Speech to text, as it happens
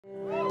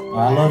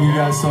I love you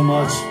guys so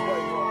much,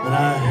 and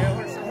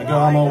I go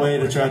on my way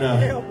to try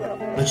to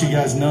let you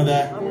guys know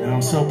that, and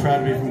I'm so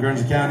proud to be from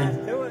Guernsey County.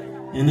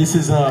 And this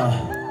is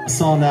a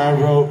song that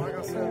I wrote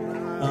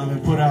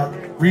and put out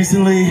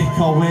recently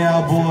called Way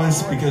Out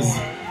Boys, because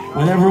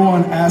when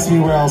everyone asked me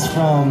where I was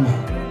from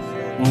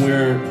when we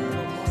were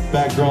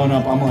back growing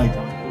up, I'm like,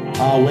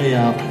 way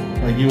out,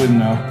 like you wouldn't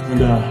know. And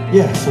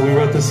yeah, so we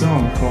wrote this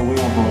song called Way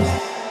Out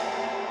Boys.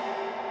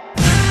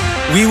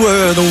 We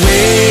were the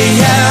way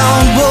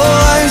out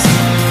boys,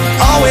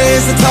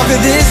 always the talk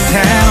of this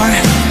town.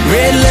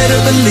 Red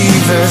letter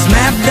believers,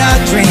 mapped out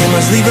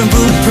dreamers, leaving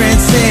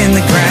blueprints in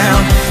the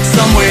ground.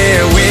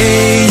 Somewhere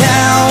way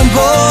out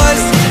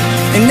boys,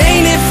 and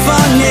ain't it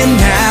funny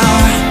now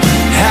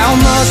how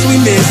much we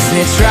miss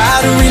it,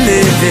 try to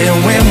relive it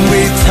when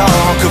we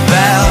talk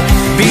about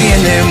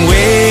being them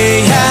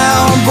way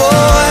out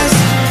boys,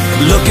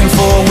 looking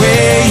for a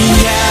way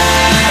out.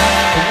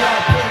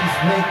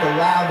 Make the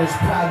loudest,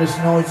 proudest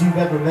noise you've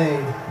ever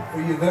made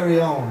for your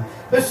very own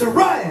Mr.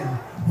 Ryan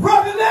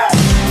Robinette.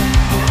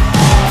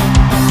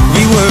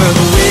 We were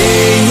the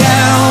way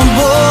out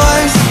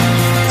boys,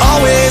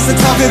 always the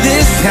talk of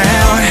this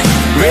town.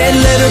 Red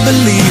letter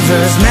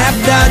believers,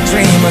 mapped out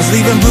dreamers,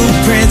 leaving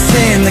blueprints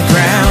in the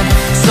ground.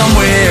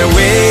 Somewhere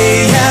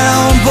way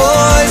out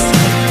boys,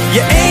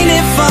 you ain't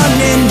it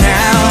funny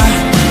now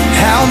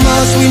how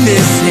much we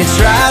miss it,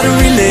 try to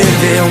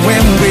relive it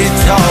when we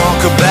talk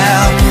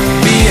about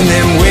being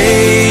them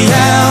way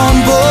out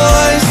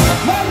boys.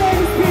 My name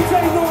is PJ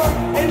North,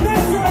 and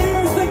this right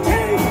here is the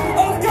king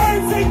of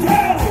Guernsey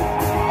County.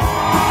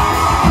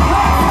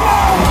 Let's go!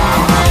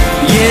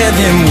 Yeah,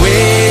 them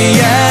way